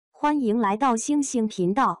欢迎来到星星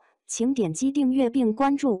频道，请点击订阅并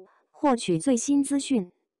关注，获取最新资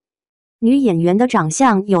讯。女演员的长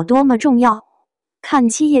相有多么重要？看《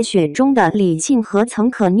七夜雪》中的李沁和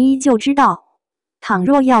曾可妮就知道。倘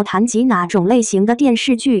若要谈及哪种类型的电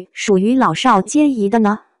视剧属于老少皆宜的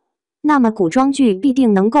呢？那么古装剧必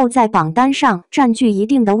定能够在榜单上占据一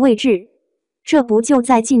定的位置。这不就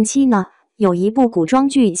在近期呢？有一部古装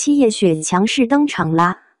剧《七夜雪》强势登场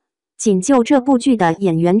啦。仅就这部剧的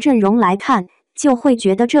演员阵容来看，就会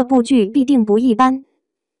觉得这部剧必定不一般。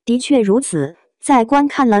的确如此，在观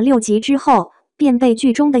看了6集之后，便被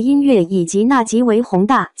剧中的音乐以及那极为宏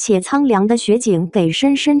大且苍凉的雪景给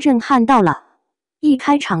深深震撼到了。一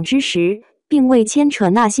开场之时，并未牵扯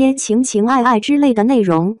那些情情爱爱之类的内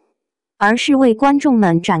容，而是为观众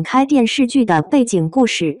们展开电视剧的背景故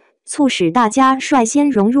事，促使大家率先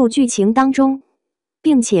融入剧情当中。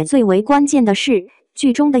并且最为关键的是，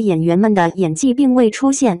剧中的演员们的演技并未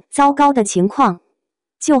出现糟糕的情况。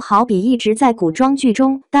就好比一直在古装剧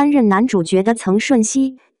中担任男主角的曾舜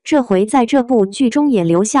晞，这回在这部剧中也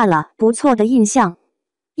留下了不错的印象。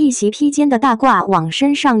一袭披肩的大褂往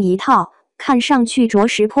身上一套，看上去着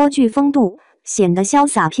实颇具风度，显得潇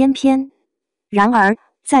洒翩翩。然而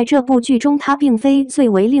在这部剧中，他并非最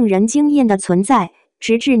为令人惊艳的存在，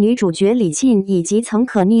直至女主角李沁以及曾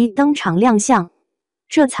可妮登场亮相，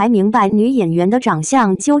这才明白女演员的长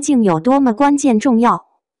相究竟有多么关键重要。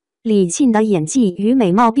李沁的演技与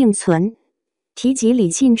美貌并存。提及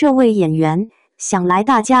李沁这位演员，想来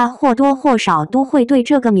大家或多或少都会对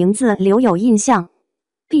这个名字留有印象。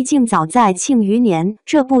毕竟早在《庆余年》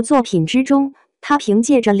这部作品之中，她凭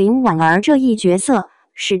借着林婉儿这一角色，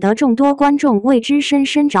使得众多观众为之深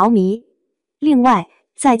深着迷。另外，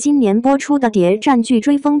在今年播出的谍战剧《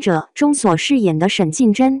追风者》中所饰演的沈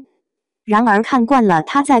近珍。然而看惯了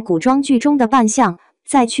她在古装剧中的扮相，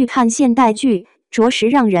再去看现代剧，着实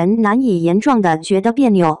让人难以言状的觉得别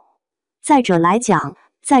扭。再者来讲，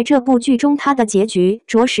在这部剧中，她的结局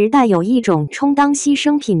着实带有一种充当牺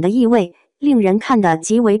牲品的意味，令人看得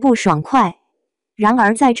极为不爽快。然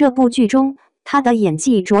而在这部剧中，她的演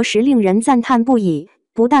技着实令人赞叹不已，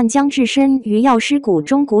不但将置身于药师谷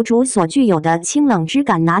中谷主所具有的清冷之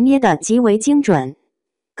感拿捏得极为精准，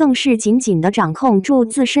更是紧紧地掌控住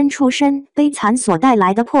自身出身悲惨所带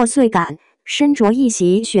来的破碎感。身着一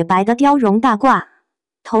袭雪白的貂绒大褂，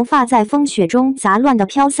头发在风雪中杂乱地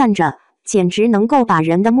飘散着，简直能够把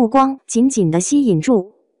人的目光紧紧地吸引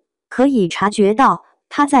住。可以察觉到，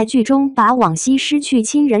他在剧中把往昔失去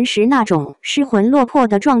亲人时那种失魂落魄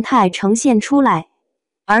的状态呈现出来，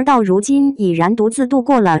而到如今已然独自度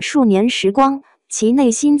过了数年时光，其内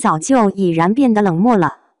心早就已然变得冷漠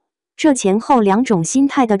了。这前后两种心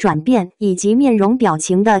态的转变以及面容表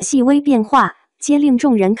情的细微变化，皆令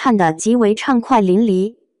众人看得极为畅快淋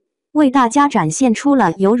漓，为大家展现出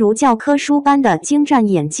了犹如教科书般的精湛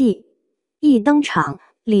演技。一登场，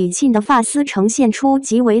李沁的发丝呈现出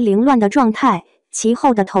极为凌乱的状态，其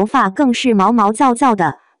后的头发更是毛毛躁躁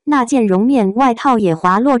的，那件绒面外套也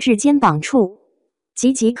滑落至肩膀处，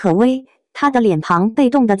岌岌可危。她的脸庞被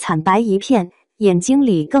冻得惨白一片，眼睛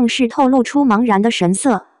里更是透露出茫然的神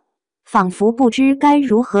色，仿佛不知该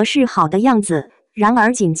如何是好的样子。然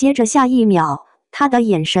而紧接着下一秒，他的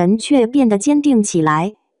眼神却变得坚定起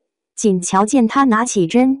来。仅瞧见他拿起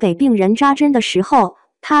针给病人扎针的时候，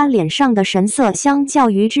他脸上的神色相较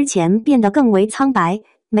于之前变得更为苍白，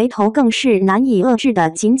眉头更是难以遏制地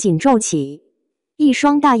紧紧皱起，一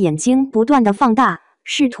双大眼睛不断地放大，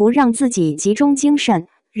试图让自己集中精神，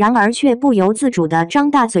然而却不由自主地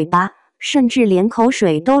张大嘴巴，甚至连口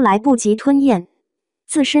水都来不及吞咽。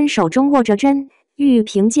自身手中握着针，欲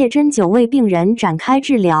凭借针灸为病人展开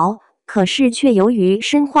治疗，可是却由于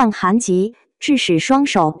身患寒疾，致使双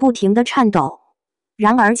手不停地颤抖。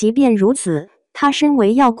然而即便如此，他身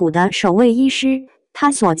为药谷的首位医师，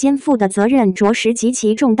他所肩负的责任着实极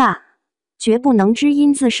其重大，绝不能只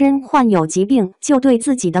因自身患有疾病就对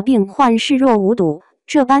自己的病患视若无睹。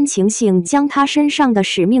这般情形将他身上的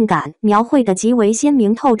使命感描绘得极为鲜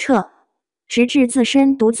明透彻，直至自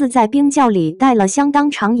身独自在冰窖里待了相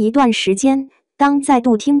当长一段时间，当再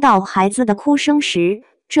度听到孩子的哭声时，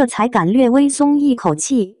这才敢略微松一口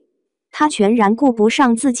气。他全然顾不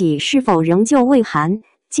上自己是否仍旧畏寒，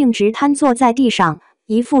径直瘫坐在地上，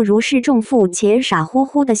一副如释重负且傻乎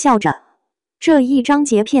乎地笑着。这一章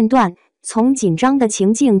节片段从紧张的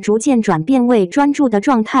情境逐渐转变为专注的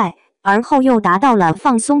状态，而后又达到了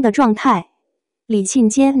放松的状态。李沁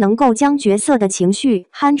皆能够将角色的情绪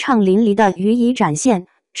酣畅淋漓地予以展现，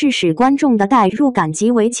致使观众的代入感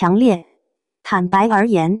极为强烈。坦白而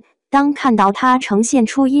言，当看到他呈现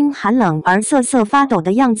出因寒冷而瑟瑟发抖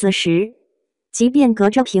的样子时，即便隔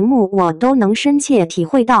着屏幕，我都能深切体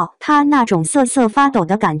会到她那种瑟瑟发抖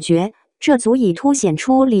的感觉，这足以凸显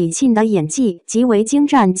出李沁的演技极为精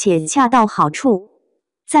湛且恰到好处。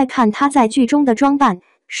再看她在剧中的装扮，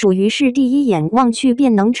属于是第一眼望去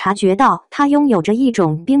便能察觉到她拥有着一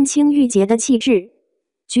种冰清玉洁的气质，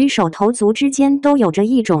举手投足之间都有着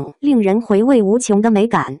一种令人回味无穷的美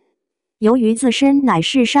感。由于自身乃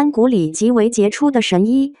是山谷里极为杰出的神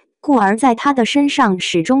医，故而在她的身上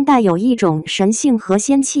始终带有一种神性和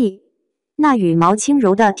仙气。那羽毛轻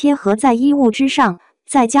柔地贴合在衣物之上，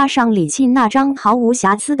再加上李沁那张毫无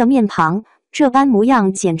瑕疵的面庞，这般模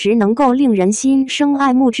样简直能够令人心生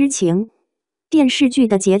爱慕之情。电视剧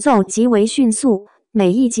的节奏极为迅速，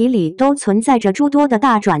每一集里都存在着诸多的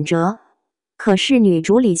大转折。可是女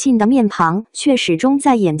主李沁的面庞却始终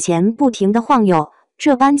在眼前不停地晃悠，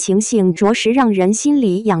这般情形着实让人心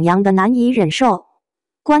里痒痒的难以忍受。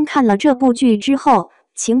观看了这部剧之后，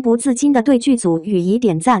情不自禁地对剧组予以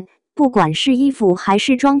点赞，不管是衣服还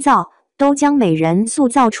是妆造，都将美人塑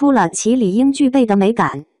造出了其理应具备的美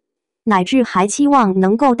感，乃至还期望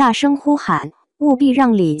能够大声呼喊，务必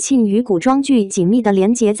让李沁与古装剧紧密地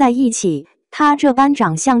连结在一起。她这般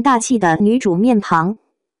长相大气的女主面庞，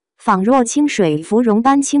仿若清水芙蓉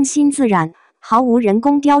般清新自然，毫无人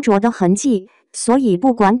工雕琢的痕迹，所以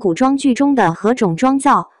不管古装剧中的何种妆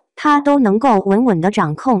造，她都能够稳稳地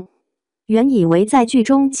掌控。原以为在剧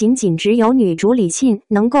中仅只有女主李沁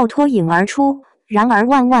能够脱颖而出，然而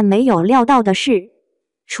万万没有料到的是，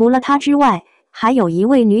除了她之外，还有一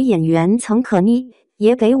位女演员曾可妮，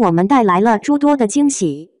也给我们带来了诸多的惊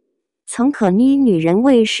喜。曾可妮女人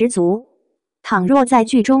味十足，倘若在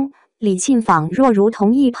剧中李沁仿若如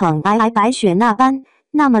同一捧皑皑白雪那般，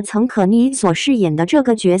那么曾可妮所饰演的这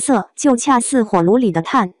个角色就恰似火炉里的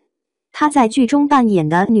炭。她在剧中扮演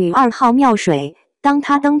的女2号妙水，当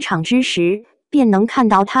她登场之时，便能看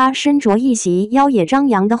到她身着一袭腰野张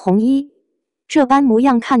扬的红衣，这般模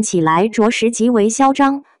样看起来着实极为嚣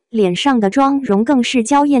张，脸上的妆容更是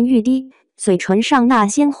娇艳欲滴，嘴唇上那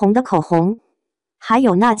鲜红的口红，还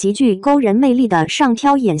有那极具勾人魅力的上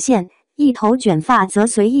挑眼线，一头卷发则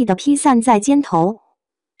随意地披散在肩头。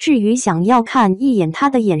至于想要看一眼她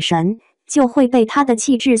的眼神，就会被她的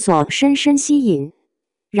气质所深深吸引。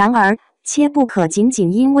然而，切不可仅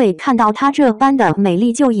因为看到她这般的美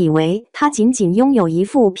丽就以为她仅拥有一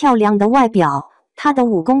副漂亮的外表，她的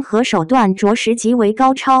武功和手段着实极为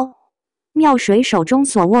高超。妙水手中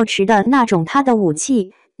所握持的那种她的武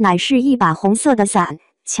器，乃是一把红色的伞，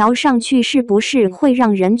瞧上去是不是会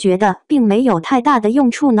让人觉得并没有太大的用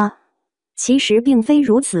处呢？其实并非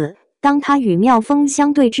如此，当她与妙风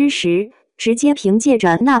相对之时，直接凭借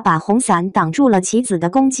着那把红伞挡住了棋子的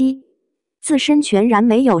攻击，自身全然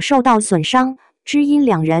没有受到损伤。只因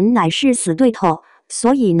两人乃是死对头，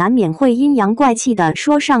所以难免会阴阳怪气地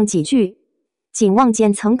说上几句。仅望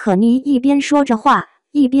见曾可妮一边说着话，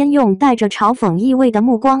一边用带着嘲讽意味的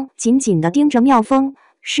目光紧紧地盯着妙风，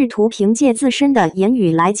试图凭借自身的言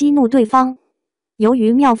语来激怒对方。由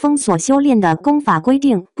于妙风所修炼的功法规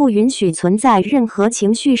定不允许存在任何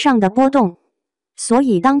情绪上的波动，所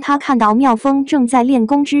以当他看到妙风正在练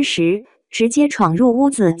功之时，直接闯入屋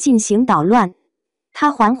子进行捣乱。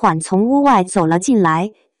他缓缓从屋外走了进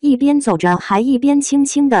来，一边走着还一边轻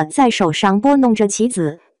轻地在手上拨弄着棋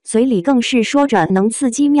子，嘴里更是说着能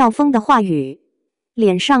刺激妙风的话语，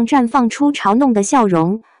脸上绽放出嘲弄的笑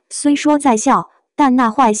容。虽说在笑，但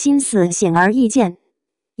那坏心思显而易见，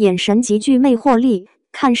眼神极具魅惑力，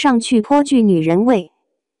看上去颇具女人味。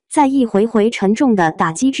在一回回沉重的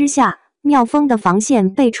打击之下，妙风的防线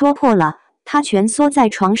被戳破了，他蜷缩在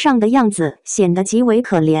床上的样子显得极为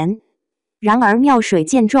可怜。然而妙水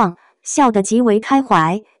见状，笑得极为开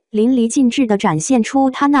怀，淋漓尽致地展现出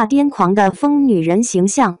她那癫狂的疯女人形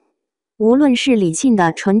象。无论是李沁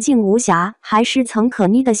的纯净无瑕，还是曾可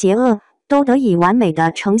妮的邪恶，都得以完美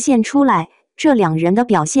地呈现出来。这两人的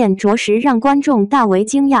表现着实让观众大为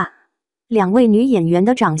惊讶。两位女演员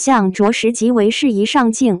的长相着实极为适宜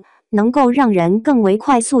上镜，能够让人更为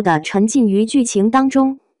快速地沉浸于剧情当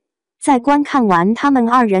中。在观看完他们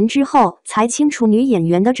二人之后，才清楚女演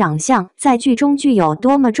员的长相在剧中具有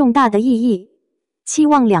多么重大的意义。期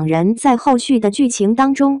望两人在后续的剧情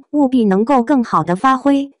当中务必能够更好地发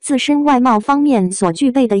挥自身外貌方面所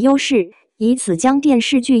具备的优势，以此将电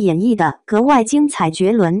视剧演绎得格外精彩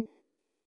绝伦。